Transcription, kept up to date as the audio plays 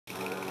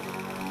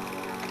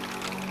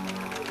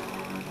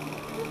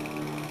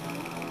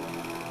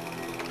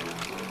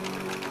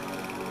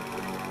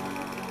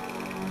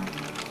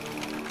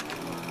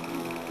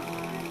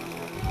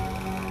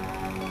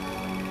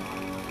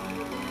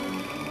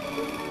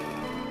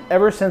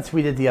Ever since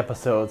we did the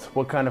episodes,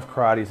 What Kind of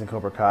Karate is in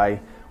Cobra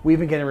Kai, we've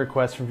been getting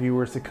requests from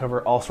viewers to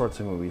cover all sorts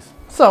of movies.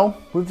 So,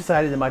 we've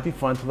decided it might be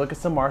fun to look at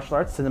some martial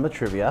arts cinema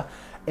trivia,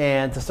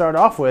 and to start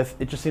off with,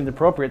 it just seemed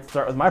appropriate to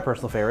start with my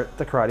personal favorite,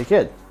 The Karate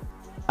Kid.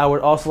 I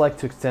would also like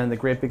to extend a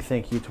great big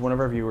thank you to one of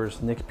our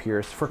viewers, Nick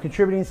Pierce, for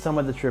contributing some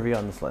of the trivia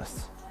on this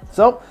list.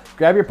 So,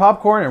 grab your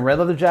popcorn and red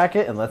leather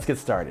jacket and let's get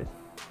started.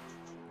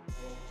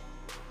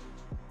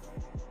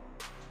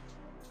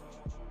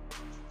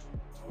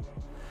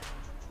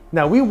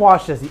 Now, we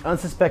watched as the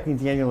unsuspecting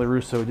Daniel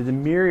LaRusso did a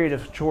myriad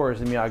of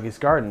chores in Miyagi's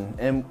garden,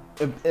 and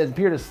it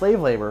appeared as slave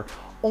labor,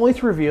 only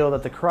to reveal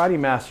that the karate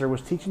master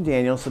was teaching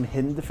Daniel some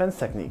hidden defense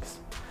techniques.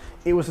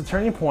 It was a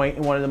turning point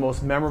and one of the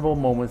most memorable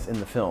moments in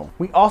the film.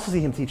 We also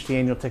see him teach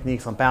Daniel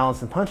techniques on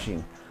balance and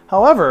punching.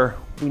 However,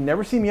 we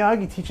never see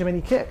Miyagi teach him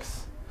any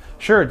kicks.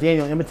 Sure,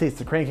 Daniel imitates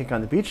the crane kick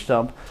on the beach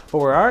stump, but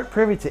we aren't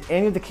privy to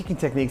any of the kicking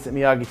techniques that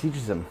Miyagi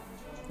teaches him,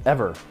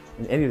 ever,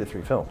 in any of the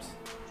three films.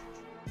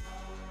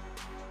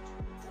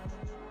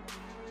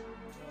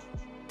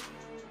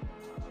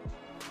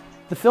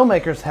 The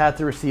filmmakers had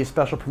to receive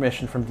special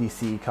permission from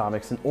DC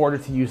Comics in order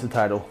to use the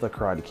title The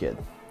Karate Kid.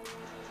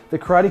 The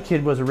Karate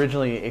Kid was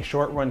originally a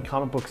short-run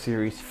comic book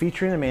series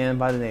featuring a man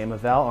by the name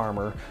of Val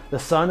Armour, the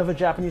son of a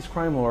Japanese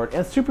crime lord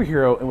and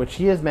superhero, in which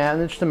he has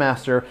managed to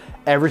master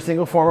every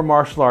single form of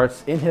martial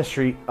arts in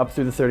history up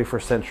through the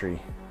 31st century.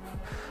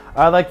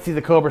 I'd like to see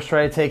the Cobras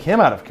try to take him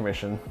out of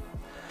commission.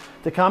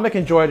 The comic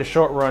enjoyed a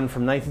short run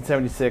from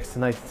 1976 to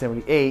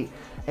 1978,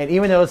 and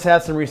even though it's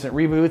had some recent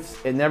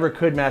reboots, it never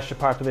could match the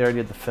popularity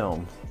of the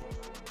film.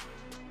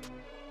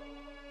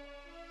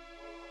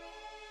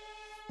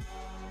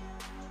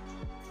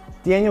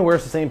 Daniel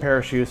wears the same pair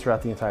of shoes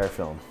throughout the entire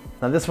film.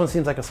 Now, this one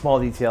seems like a small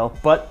detail,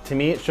 but to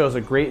me it shows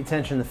a great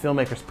attention the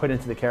filmmakers put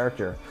into the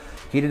character.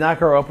 He did not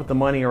grow up with the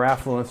money or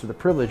affluence or the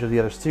privilege of the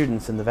other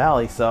students in the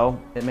valley,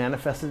 so it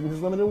manifested in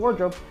his limited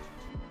wardrobe.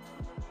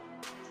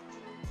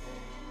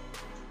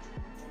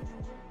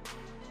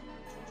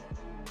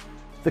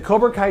 The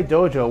Cobra Kai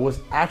Dojo was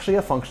actually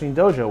a functioning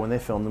dojo when they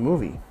filmed the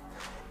movie.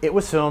 It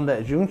was filmed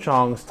at Jung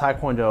Chong's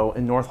Taekwondo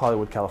in North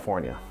Hollywood,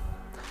 California.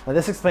 Now,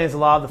 this explains a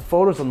lot of the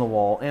photos on the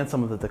wall and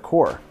some of the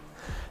decor.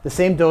 The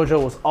same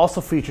dojo was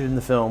also featured in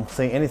the film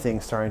Say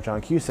Anything starring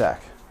John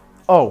Cusack.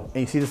 Oh,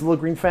 and you see this little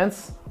green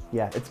fence?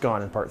 Yeah, it's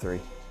gone in part 3.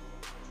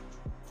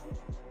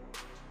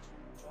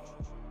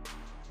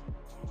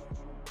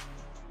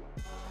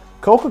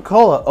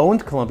 Coca-Cola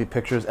owned Columbia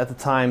Pictures at the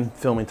time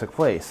filming took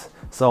place,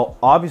 so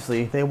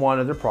obviously they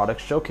wanted their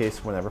products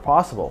showcased whenever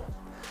possible.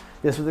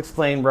 This would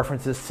explain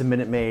references to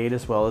Minute Maid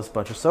as well as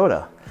Bunch of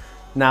Soda.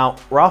 Now,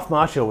 Ralph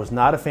Macchio was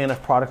not a fan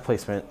of product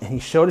placement, and he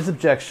showed his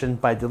objection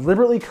by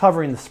deliberately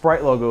covering the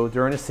Sprite logo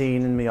during a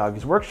scene in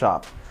Miyagi's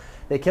workshop.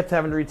 They kept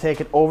having to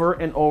retake it over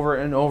and over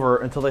and over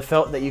until they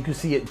felt that you could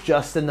see it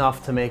just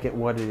enough to make it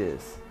what it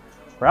is.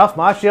 Ralph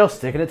Macchio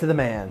sticking it to the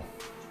man.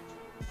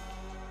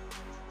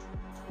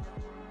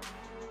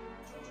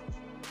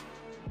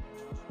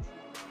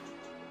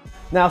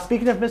 Now,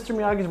 speaking of Mr.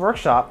 Miyagi's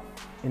workshop,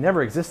 it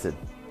never existed.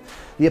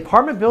 The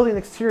apartment building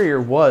exterior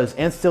was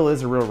and still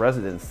is a real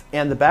residence,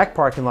 and the back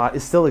parking lot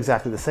is still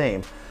exactly the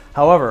same.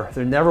 However,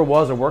 there never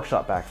was a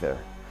workshop back there.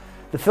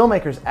 The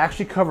filmmakers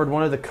actually covered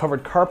one of the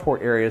covered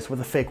carport areas with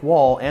a fake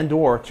wall and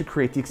door to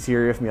create the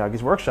exterior of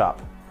Miyagi's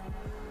workshop.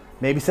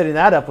 Maybe setting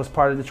that up was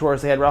part of the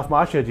chores they had Ralph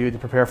Macchio do to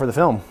prepare for the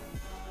film.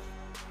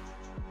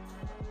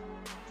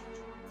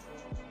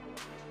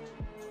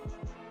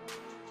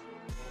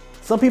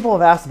 Some people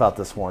have asked about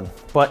this one,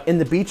 but in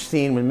the beach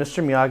scene when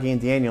Mr. Miyagi and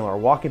Daniel are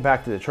walking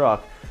back to the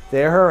truck,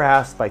 they are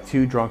harassed by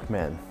 2 drunk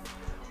men.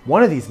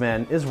 One of these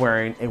men is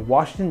wearing a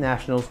Washington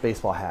Nationals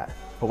baseball hat.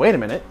 But wait a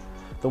minute,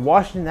 the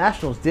Washington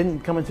Nationals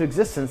didn't come into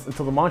existence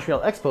until the Montreal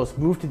Expos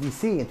moved to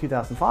DC in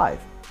 2005.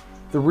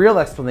 The real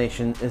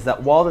explanation is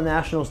that while the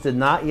Nationals did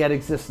not yet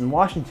exist in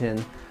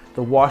Washington,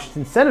 the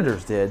Washington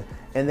Senators did,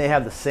 and they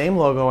have the same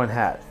logo and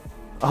hat.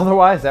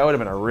 Otherwise, that would have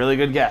been a really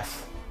good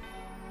guess.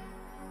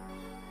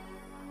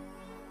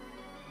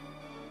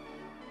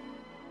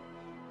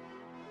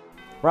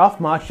 Ralph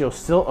Macchio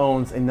still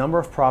owns a number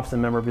of props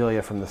and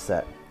memorabilia from the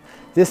set.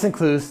 This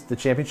includes the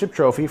championship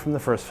trophy from the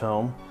first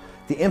film,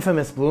 the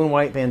infamous blue and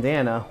white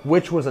bandana,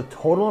 which was a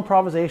total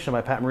improvisation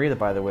by Pat Morita,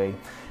 by the way.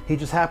 He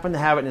just happened to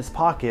have it in his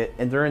pocket,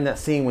 and during that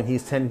scene when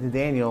he's tending to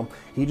Daniel,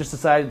 he just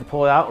decided to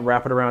pull it out and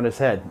wrap it around his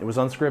head. It was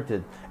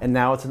unscripted, and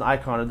now it's an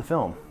icon of the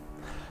film.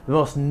 The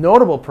most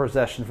notable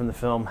possession from the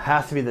film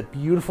has to be the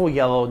beautiful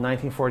yellow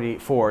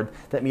 1948 Ford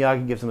that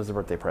Miyagi gives him as a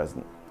birthday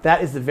present.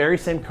 That is the very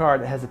same car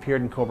that has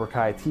appeared in Cobra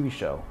Kai TV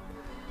show.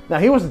 Now,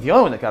 he wasn't the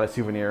only one that got a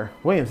souvenir.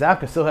 William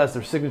Zabka still has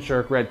their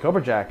signature red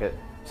Cobra jacket,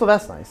 so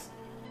that's nice.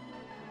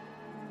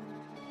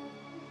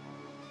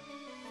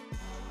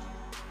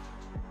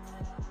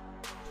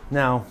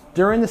 Now,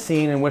 during the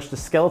scene in which the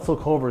skeletal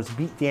cobras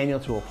beat Daniel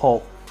to a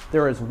pulp,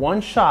 there is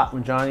one shot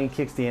when Johnny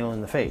kicks Daniel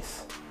in the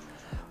face.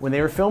 When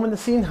they were filming the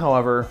scene,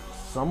 however,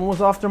 someone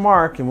was off their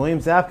mark and William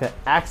Zabka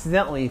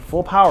accidentally,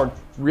 full powered,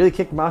 really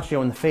kicked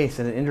Macchio in the face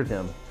and it injured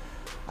him.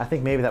 I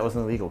think maybe that was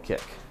an illegal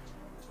kick.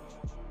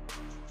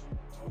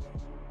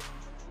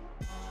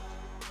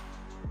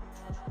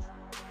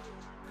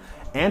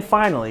 And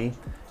finally,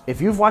 if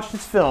you've watched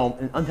this film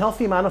an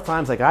unhealthy amount of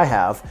times like I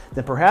have,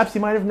 then perhaps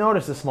you might have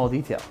noticed a small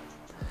detail.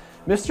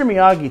 Mr.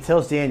 Miyagi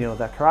tells Daniel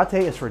that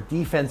karate is for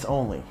defense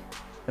only.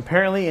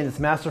 Apparently, in his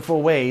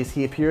masterful ways,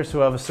 he appears to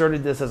have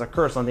asserted this as a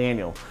curse on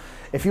Daniel.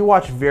 If you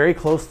watch very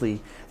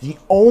closely, the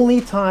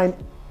only time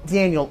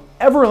Daniel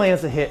ever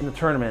lands a hit in the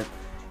tournament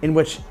in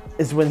which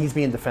is when he's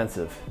being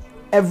defensive.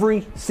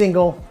 Every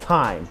single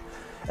time.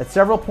 At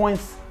several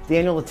points,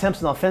 Daniel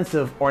attempts an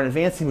offensive or an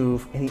advancing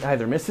move and he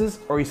either misses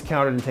or he's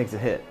countered and takes a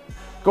hit.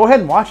 Go ahead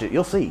and watch it,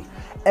 you'll see.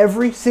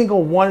 Every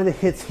single one of the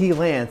hits he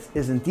lands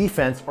is in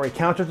defense or a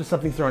counter to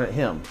something thrown at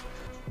him.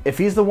 If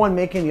he's the one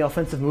making the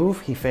offensive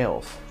move, he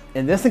fails.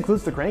 And this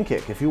includes the crane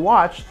kick. If you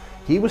watch,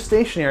 he was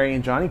stationary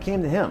and Johnny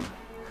came to him.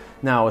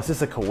 Now, is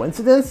this a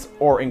coincidence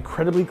or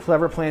incredibly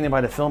clever planning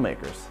by the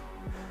filmmakers?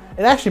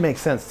 It actually makes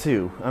sense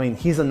too. I mean,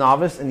 he's a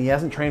novice and he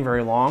hasn't trained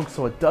very long,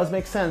 so it does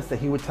make sense that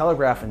he would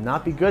telegraph and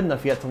not be good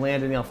enough yet to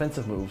land any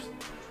offensive moves.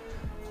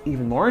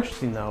 Even more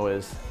interesting though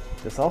is,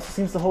 this also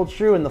seems to hold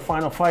true in the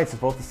final fights of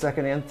both the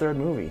second and third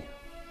movie.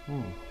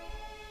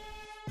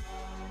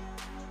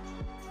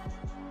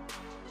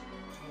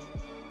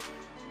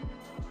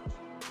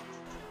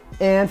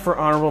 And for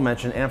honorable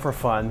mention and for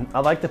fun,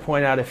 I'd like to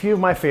point out a few of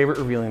my favorite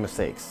revealing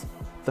mistakes.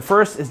 The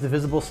first is the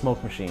visible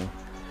smoke machine.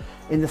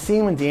 In the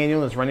scene when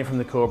Daniel is running from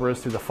the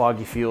Cobras through the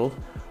foggy field,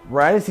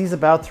 right as he's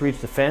about to reach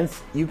the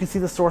fence, you can see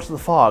the source of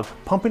the fog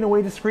pumping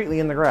away discreetly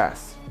in the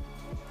grass.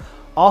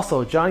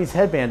 Also, Johnny's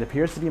headband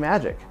appears to be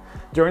magic.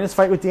 During his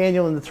fight with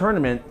Daniel in the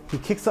tournament, he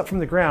kicks up from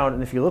the ground,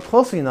 and if you look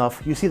closely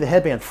enough, you see the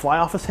headband fly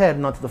off his head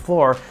and onto the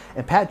floor,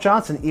 and Pat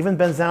Johnson even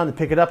bends down to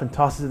pick it up and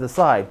tosses it to the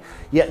side.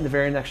 Yet in the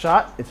very next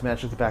shot, it's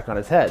magically back on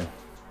his head.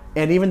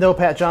 And even though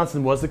Pat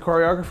Johnson was the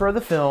choreographer of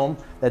the film,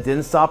 that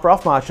didn't stop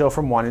Ralph Macchio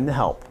from wanting to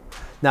help.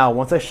 Now,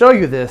 once I show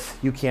you this,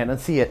 you can't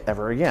unsee it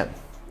ever again.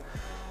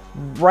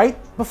 Right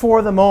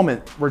before the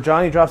moment where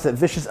Johnny drops that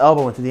vicious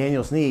elbow into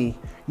Daniel's knee,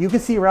 you can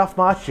see Ralph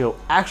Macchio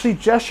actually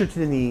gesture to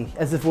the knee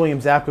as if William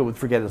Zabka would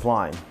forget his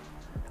line.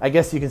 I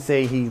guess you can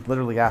say he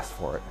literally asked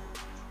for it.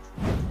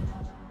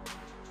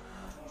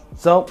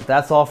 So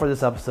that's all for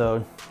this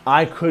episode.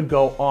 I could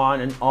go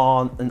on and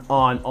on and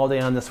on all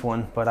day on this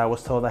one, but I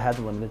was told I had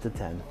to limit it to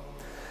 10.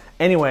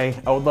 Anyway,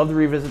 I would love to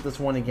revisit this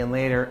one again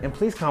later, and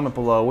please comment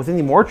below with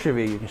any more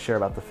trivia you can share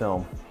about the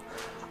film.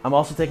 I'm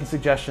also taking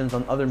suggestions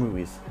on other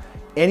movies.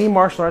 Any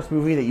martial arts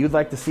movie that you'd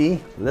like to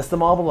see, list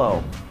them all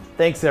below.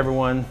 Thanks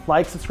everyone.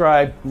 Like,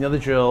 subscribe, you know the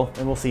drill,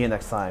 and we'll see you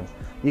next time.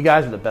 You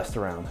guys are the best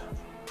around.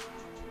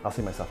 I'll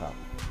see myself out.